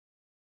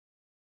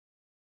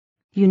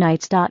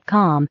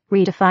Unites.com,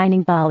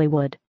 redefining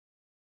Bollywood.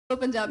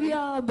 Punjabi.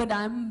 Yeah, but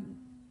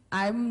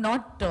I'm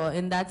not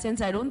in that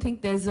sense. I don't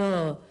think there's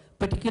a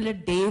particular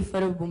day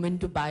for a woman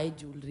to buy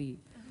jewelry.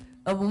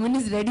 A woman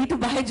is ready to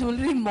buy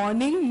jewelry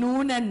morning,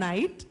 noon, and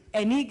night,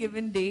 any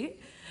given day,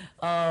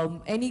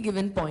 any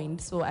given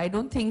point. So I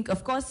don't think,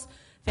 of course,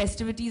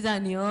 festivities are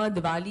near.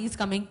 Diwali is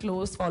coming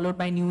close, followed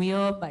by New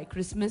Year, by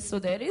Christmas. So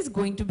there is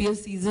going to be a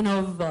season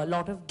of a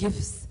lot of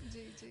gifts.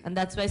 And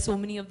that's why so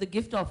many of the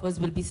gift offers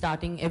will be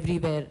starting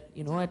everywhere,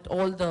 you know, at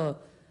all the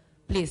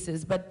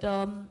places. But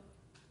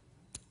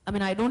I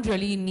mean, I don't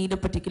really need a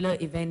particular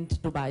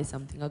event to buy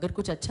something. Agar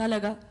kuch acha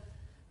laga,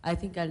 I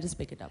think I'll just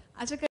pick it up.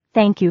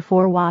 Thank you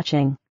for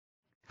watching.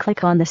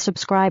 Click on the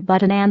subscribe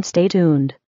button and stay tuned.